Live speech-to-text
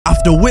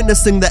After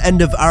witnessing the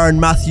end of Aaron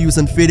Matthews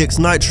and Phoenix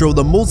Nitro,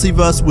 the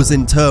multiverse was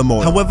in turmoil.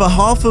 However,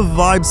 half of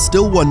Vibes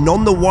still were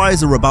none the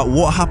wiser about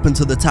what happened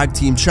to the tag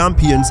team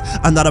champions,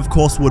 and that of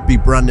course would be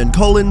Brandon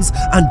Collins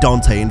and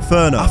Deonte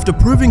Inferno. After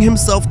proving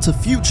himself to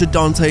future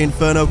Deonte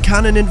Inferno,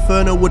 Canon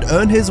Inferno would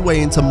earn his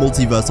way into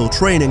multiversal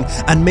training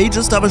and may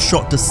just have a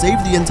shot to save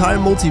the entire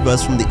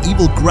multiverse from the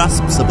evil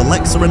grasps of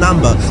Alexa and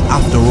Amber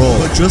after all.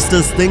 But just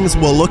as things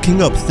were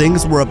looking up,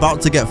 things were about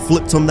to get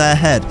flipped on their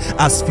head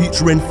as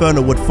future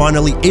Inferno would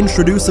finally introduce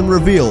and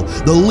reveal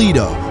the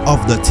leader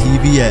of the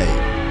TVA.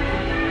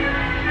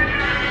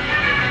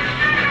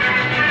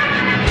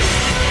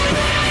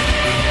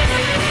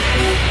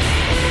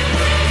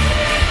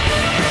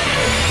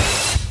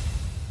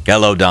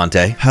 Hello,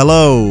 Deonte.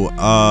 Hello,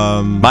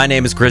 My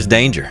name is Chris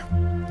Danger,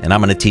 and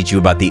I'm going to teach you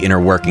about the inner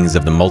workings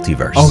of the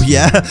multiverse. Oh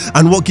yeah?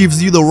 And what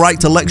gives you the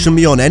right to lecture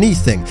me on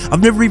anything?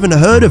 I've never even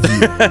heard of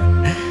you.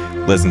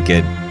 Listen,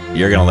 kid,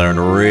 you're going to learn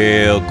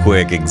real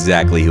quick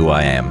exactly who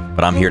I am,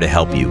 but I'm here to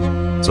help you,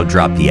 so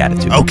drop the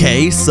attitude.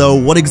 Okay, so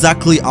what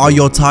exactly are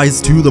your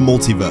ties to the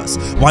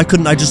multiverse? Why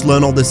couldn't I just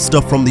learn all this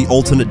stuff from the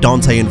alternate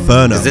Deonte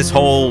Inferno? This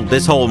whole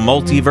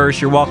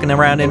multiverse you're walking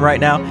around in right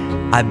now,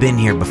 I've been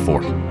here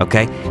before,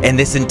 okay? And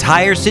this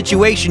entire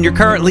situation you're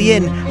currently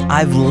in,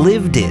 I've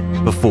lived it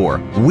before.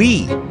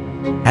 We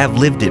have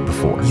lived it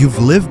before. You've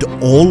lived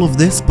all of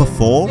this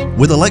before?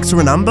 With Alexa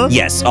and Amber?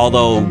 Yes,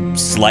 although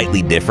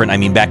slightly different. I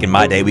mean, back in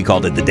my day, we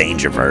called it the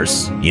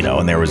Dangerverse, you know,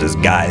 and there was this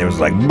guy that was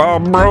like,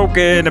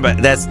 broken,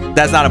 but that's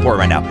not important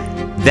right now.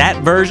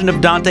 That version of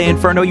Deonte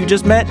Inferno you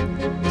just met,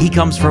 he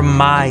comes from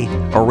my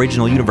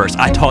original universe.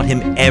 I taught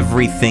him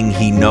everything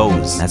he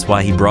knows. That's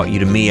why he brought you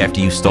to me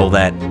after you stole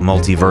that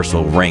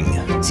multiversal ring.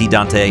 See,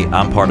 Deonte,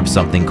 I'm part of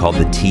something called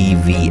the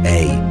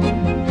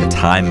TVA, the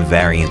Time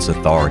Variance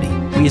Authority.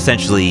 We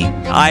essentially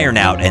iron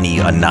out any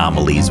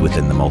anomalies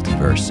within the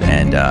multiverse,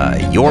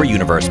 and your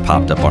universe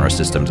popped up on our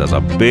systems as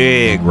a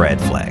big red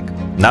flag.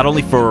 Not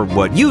only for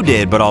what you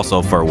did, but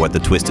also for what the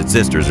Twisted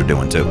Sisters are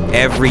doing too.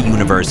 Every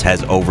universe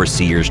has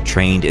overseers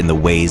trained in the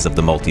ways of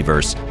the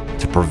multiverse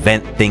to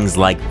prevent things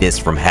like this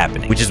from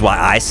happening. Which is why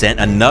I sent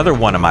another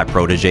one of my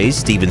proteges,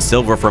 Steven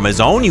Silver, from his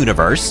own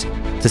universe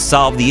to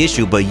solve the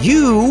issue, but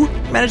you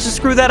managed to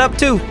screw that up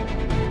too,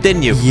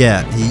 didn't you?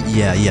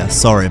 Yeah,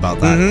 sorry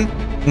about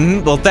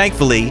that. Well,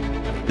 thankfully,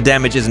 the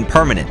damage isn't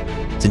permanent.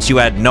 Since you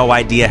had no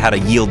idea how to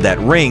yield that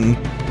ring,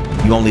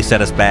 you only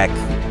set us back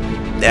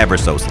ever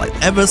so slightly.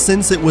 Ever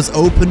since it was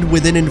opened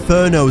within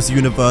Inferno's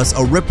universe,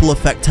 a ripple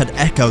effect had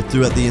echoed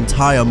throughout the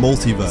entire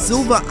multiverse.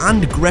 Silver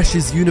and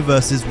Gresh's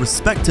universes,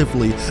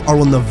 respectively, are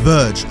on the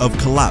verge of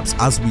collapse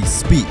as we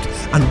speak,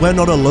 and we're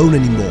not alone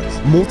anymore.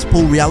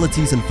 Multiple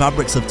realities and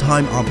fabrics of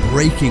time are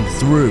breaking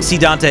through. See,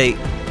 Deonte,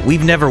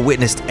 we've never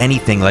witnessed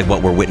anything like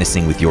what we're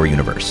witnessing with your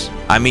universe.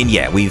 I mean,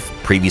 yeah, we've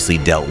previously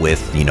dealt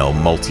with, you know,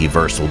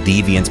 multiversal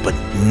deviants, but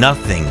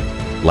nothing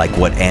like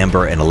what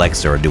Amber and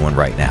Alexa are doing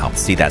right now.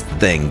 See, that's the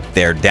thing.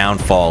 Their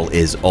downfall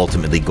is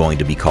ultimately going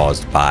to be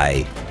caused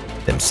by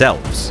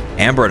themselves.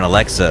 Amber and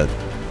Alexa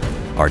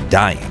are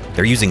dying.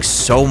 They're using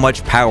so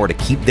much power to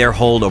keep their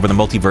hold over the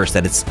multiverse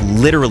that it's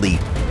literally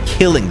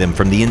killing them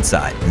from the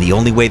inside. And the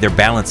only way they're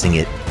balancing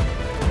it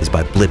is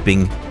by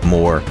blipping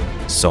more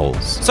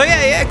souls. So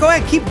yeah, go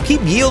ahead, keep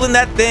yielding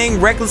that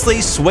thing, recklessly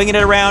swinging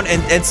it around,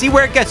 and see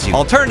where it gets you.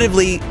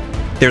 Alternatively,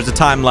 there's a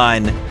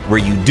timeline where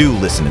you do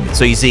listen to me.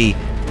 So you see,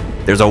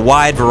 there's a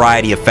wide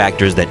variety of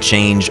factors that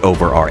change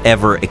over our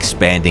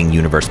ever-expanding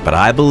universe, but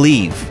I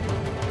believe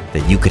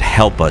that you could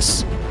help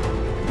us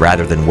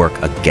rather than work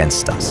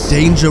against us.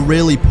 Danger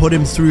really put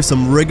him through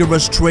some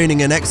rigorous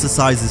training and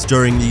exercises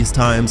during these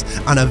times,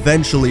 and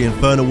eventually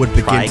Inferno would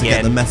begin to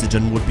get the message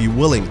and would be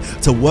willing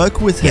to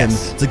work with him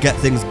to get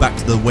things back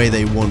to the way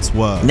they once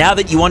were. Now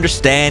that you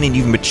understand and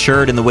you've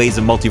matured in the ways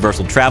of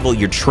multiversal travel,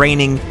 your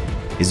training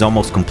is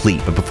almost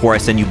complete. But before I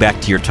send you back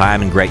to your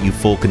time and grant you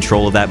full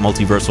control of that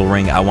multiversal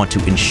ring, I want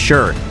to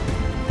ensure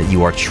that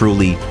you are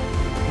truly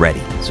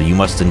ready. So you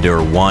must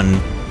endure one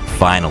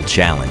final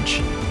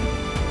challenge.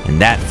 And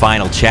that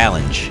final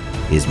challenge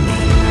is me.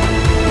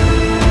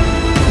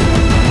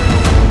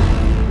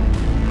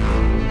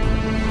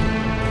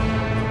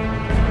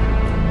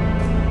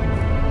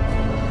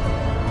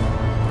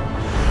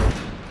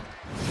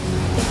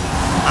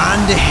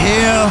 And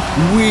here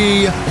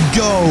we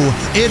go.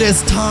 It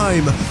is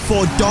time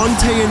for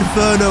Deonte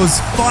Inferno's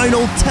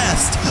final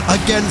test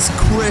against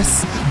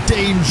Chris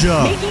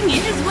Danger. Making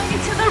his way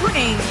to the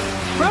ring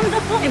from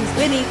the flames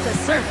beneath the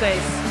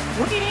surface,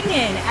 weighing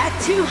in at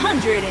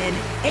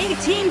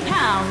 218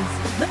 pounds,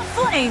 the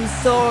Flame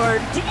Sword,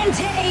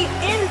 Deonte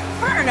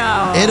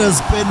Inferno. It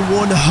has been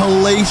one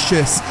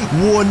hellacious,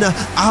 one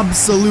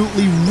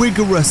absolutely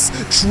rigorous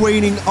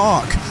training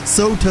arc,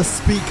 so to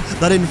speak,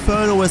 that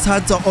Inferno has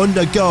had to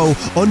undergo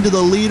under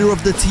the leader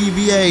of the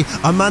TVA,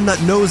 a man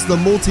that knows the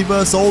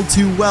multiverse all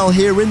too well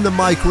here in the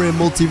MyCAREER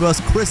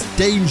Multiverse, Chris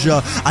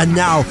Danger. And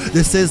now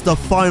this is the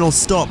final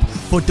stop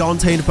for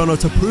Deonte Inferno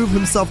to prove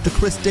himself to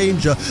Chris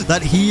Danger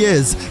that he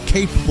is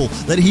capable,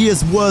 that he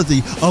is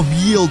worthy of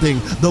yielding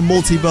the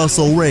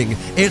multiversal ring.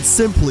 It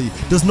simply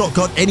does not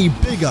get any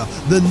bigger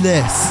than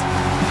this.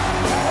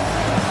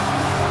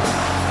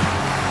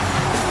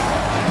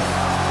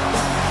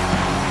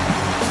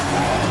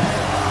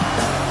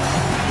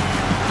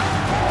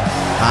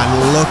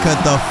 And look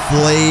at the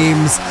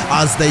flames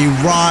as they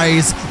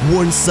rise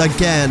once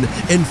again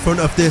in front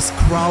of this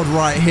crowd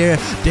right here.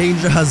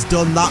 Danger has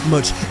done that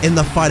much in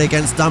the fight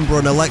against Amber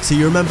and Alexa.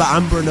 You remember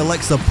Amber and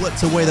Alexa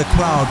blipped away the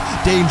crowd.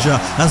 Danger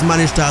has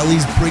managed to at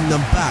least bring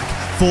them back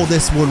for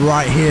this one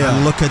right here.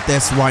 And look at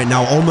this right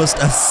now, almost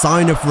a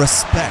sign of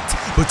respect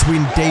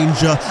between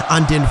Danger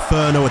and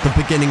Inferno at the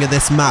beginning of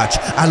this match.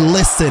 And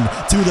listen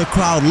to the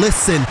crowd,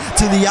 listen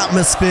to the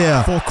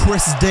atmosphere. For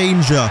Chris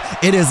Danger,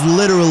 it is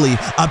literally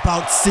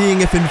about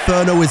seeing if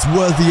Inferno is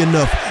worthy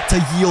enough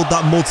to yield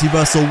that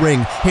multiversal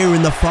ring here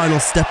in the final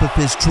step of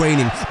his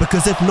training.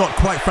 Because if not,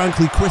 quite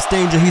frankly, Chris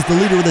Danger, he's the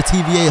leader of the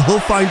TVA,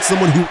 he'll find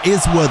someone who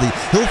is worthy,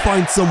 he'll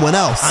find someone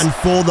else. And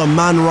for the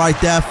man right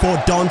there, for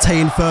Deonte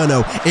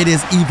Inferno, it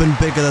is even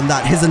bigger than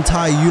that. His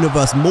entire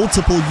universe,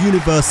 multiple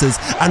universes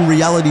and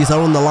realities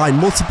are on the line.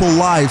 Multiple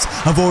lives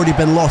have already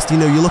been lost. You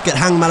know, you look at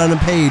Hangman Adam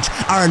Page,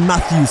 Aaron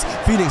Matthews,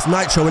 Phoenix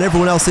Nitro, and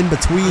everyone else in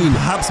between. And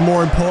perhaps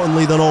more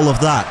importantly than all of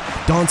that,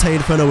 Deonte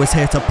Inferno is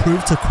here to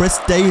prove to Chris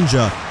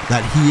Danger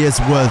that he is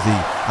worthy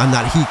and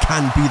that he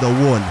can be the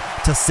one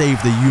to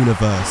save the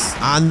universe.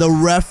 And the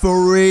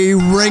referee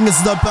rings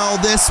the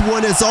bell. This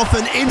one is off,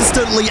 and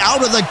instantly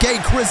out of the gate,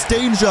 Chris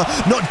Danger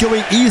not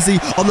going easy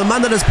on the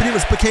man that has pretty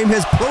much became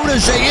his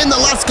protege in the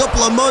last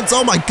couple of months.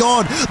 Oh my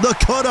god, the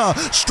cutter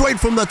straight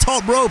from the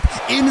top rope.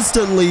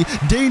 Instantly,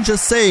 Danger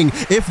saying,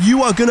 if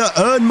you are gonna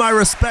earn my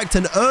respect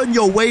and earn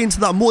your way into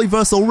that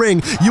multiversal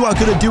ring, you are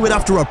gonna do it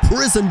after a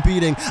prison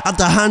beating at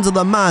the hands of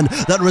the man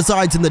that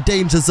resides in the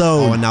Danger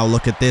Zone. Oh, and now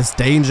look at this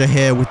Danger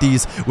here with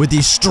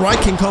these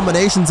striking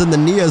combinations in the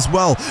knee as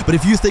well. But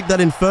if you think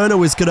that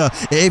Inferno is gonna,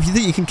 if you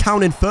think you can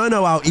count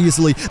Inferno out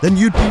easily, then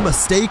you'd be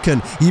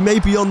mistaken. He may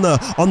be on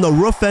the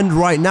rough end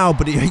right now,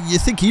 but you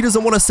think he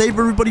doesn't want to save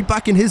everybody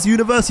back in his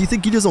universe? You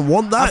think he doesn't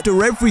want that?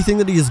 After everything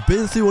that he has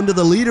been through under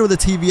the leader of the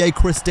TVA,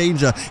 Chris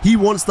Danger, he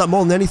wants that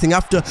more than anything.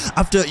 After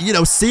you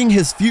know, seeing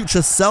his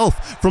future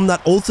self from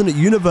that alternate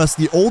universe,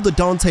 the older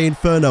Deonte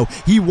Inferno,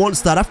 he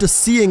wants that. After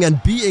seeing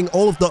and beating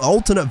all of the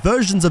alternate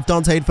versions of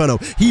Deonte Inferno,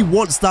 he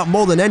wants that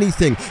more than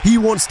anything. He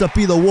wants to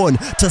be the one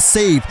to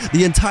save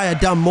the entire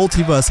damn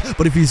multiverse.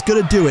 But if he's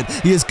gonna do it,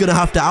 he is gonna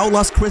have to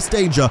outlast Chris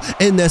Danger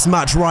in this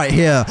match right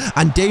here.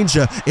 And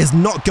Danger is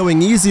not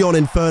going easy on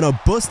Inferno,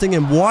 busting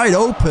him wide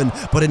open,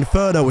 but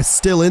Inferno is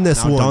still in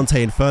this one.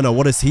 Deonte Inferno,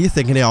 what is he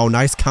thinking here? Oh,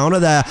 nice counter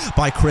there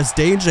by Chris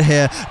Danger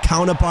here.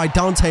 Counter by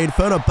Deonte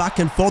Inferno, back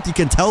and forth. You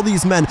can tell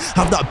these men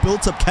have that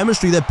built-up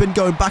chemistry. They've been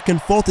going back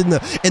and forth in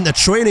the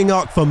training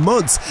arc for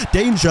months.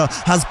 Danger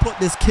has put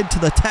this kid to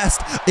the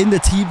test in the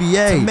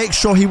TVA to make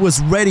sure he was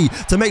ready,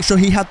 to make sure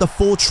he had the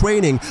full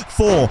training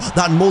for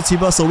that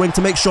multiversal ring,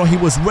 to make sure he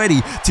was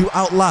ready to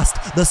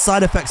outlast the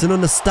side effects and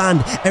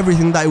understand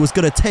everything that it was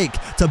going to take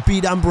to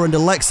beat Amber and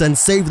Alexa and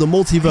save the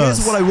multiverse.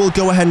 Here's what I will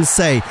go ahead and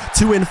say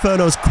to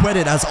Inferno's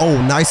credit as,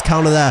 oh, nice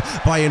counter there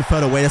by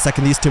Inferno. Wait a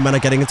second, these two men are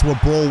getting into a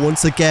brawl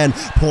once again.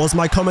 Pause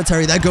my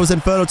commentary. There goes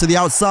Inferno to the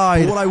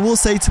outside. But what I will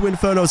say to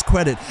Inferno's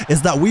credit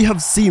is that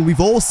we've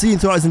all seen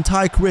throughout his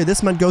entire career,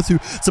 this man go through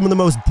some of the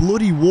most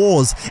bloody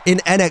wars in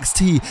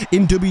NXT,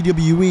 in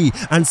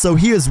WWE, and so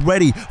he is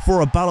ready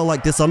for a battle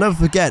like this. I'll never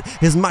forget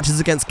his matches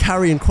against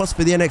Karrion Kross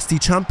for the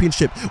NXT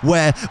Championship,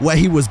 where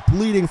he was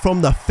bleeding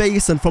from the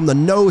face and from the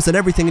nose and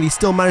everything, and he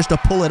still managed to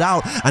pull it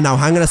out. And now,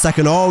 hang on a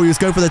second, oh, he was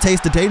going for the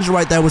taste of danger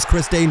right there, was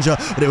Chris Danger,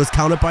 but it was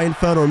countered by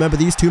Inferno. Remember,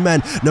 these two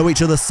men know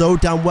each other so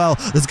damn well.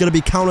 There's going to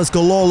be counters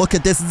galore. Look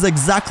at this. This is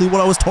exactly what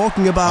I was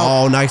talking about.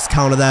 Oh, nice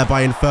counter there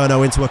by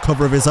Inferno into a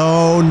cover of his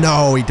own.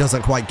 No, he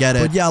doesn't quite get it.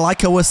 But yeah,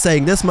 like I was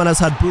saying, this man has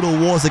had brutal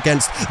wars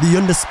against the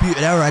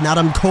Undisputed Era and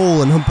Adam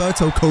Cole and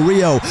Humberto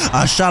Carrillo.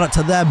 Shout out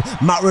to them.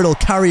 Matt Riddle,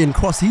 Karrion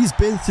Kross. He's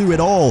been through it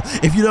all.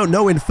 If you don't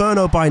know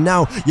Inferno by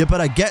now, you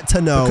better get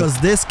to know, because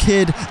this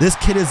kid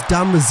is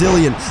damn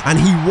resilient, and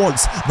he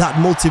wants that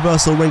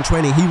multiversal ring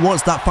training. He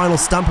wants that final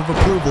stamp of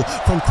approval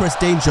from Chris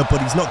Danger,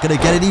 but he's not going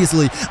to get it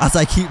easily, as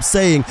I keep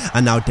saying.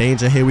 And now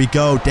Danger, here we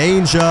go.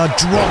 Danger,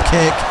 drop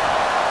kick.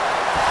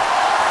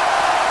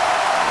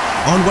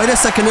 On, wait a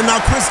second, and now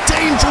Chris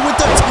Danger with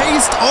the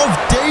taste of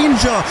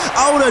danger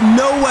out of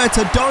nowhere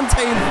to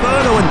Deonte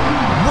Inferno, and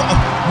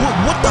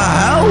what the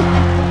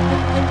hell?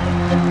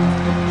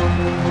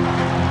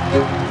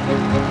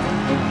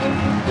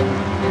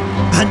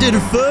 And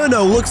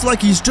Inferno looks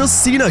like he's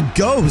just seen a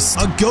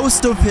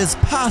ghost of his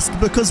past,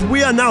 because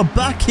we are now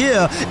back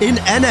here in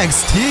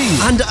NXT.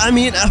 And I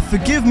mean,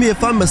 forgive me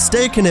if I'm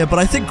mistaken here, but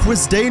I think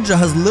Chris Danger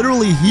has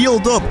literally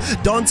healed up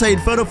Deonte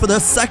Inferno for the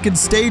second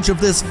stage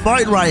of this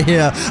fight right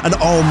here. And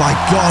oh my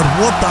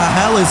god, what the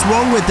hell is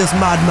wrong with this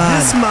madman?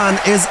 This man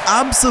is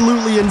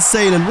absolutely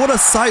insane, and what a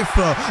sight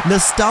for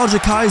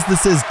nostalgic eyes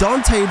this is.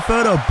 Deonte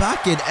Inferno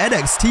back in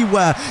NXT,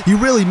 where he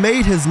really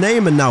made his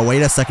name. And now,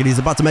 wait a second, he's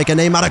about to make a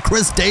name out of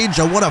Chris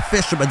Danger. What a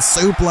fisherman super.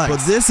 suplex. But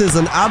this is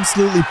an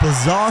absolutely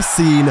bizarre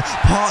scene,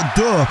 part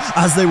deux,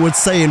 as they would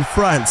say in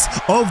France,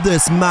 of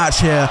this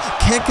match here.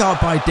 Kick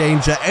out by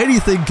Danger.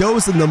 Anything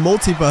goes in the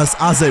multiverse,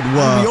 as it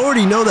were. We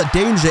already know that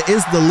Danger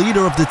is the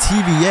leader of the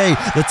TVA,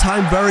 the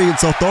Time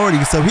Variance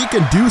Authority, so he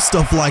can do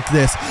stuff like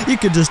this. He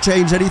can just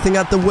change anything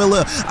at the will,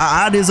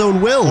 at his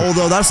own will.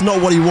 Although that's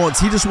not what he wants.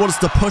 He just wants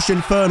to push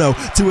Inferno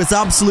to its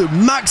absolute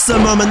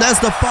maximum, and there's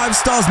the 5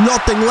 stars,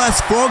 nothing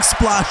less. Frog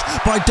splash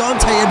by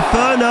Deonte.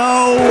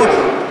 Inferno.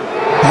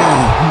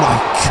 Oh my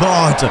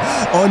god,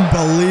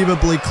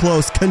 unbelievably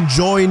close.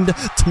 Conjoined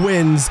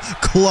twins,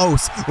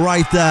 close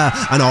right there.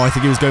 I know, I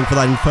think he was going for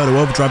that Inferno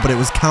overdrive, but it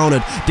was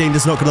countered.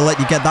 Danger's not going to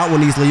let you get that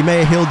one easily. He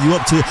may have healed you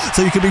up to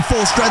so you can be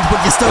full strength, but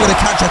you're still going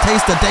to catch a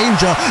taste of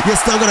danger. You're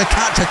still going to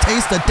catch a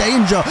taste of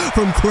danger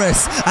from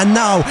Chris. And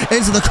now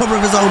into the cover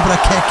of his own, but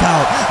a kick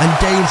out. And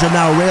Danger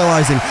now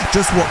realizing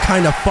just what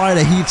kind of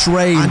fighter he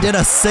trained, and in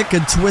a sick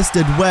and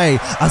twisted way,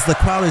 as the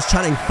crowd is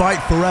chanting "Fight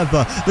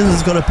Forever." This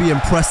is going to be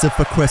impressive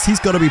for Chris.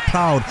 He's got to be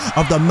proud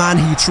of the man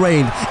he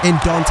trained in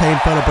Deonte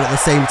Inferno, but at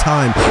the same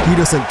time, he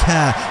doesn't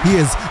care. He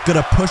is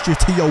gonna push you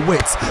to your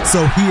wits.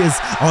 So he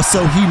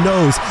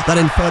knows that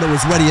Inferno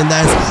is ready, and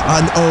there's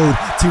an ode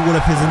to one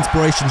of his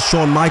inspirations,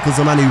 Shawn Michaels,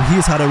 a man who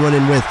he's had a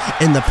run-in with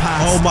in the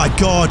past. Oh my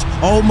god!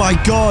 Oh my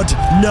god!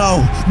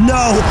 No!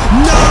 No!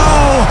 No!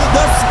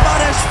 The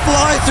Spanish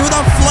fly through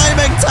the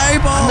flaming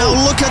table! And now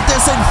look at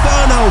this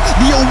Inferno!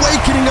 The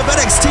awakening of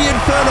NXT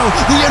Inferno!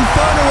 The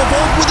Inferno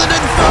evolved with an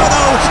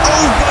Inferno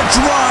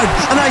overdrive!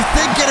 And I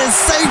think it is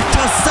safe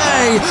to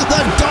say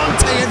that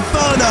Deonte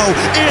Inferno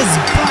is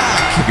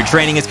back! Your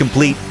training is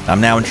complete.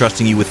 I'm now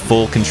entrusting you with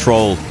full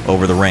control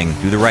over the ring.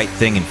 Do the right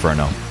thing,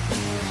 Inferno.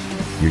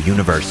 Your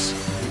universe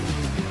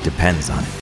depends on it.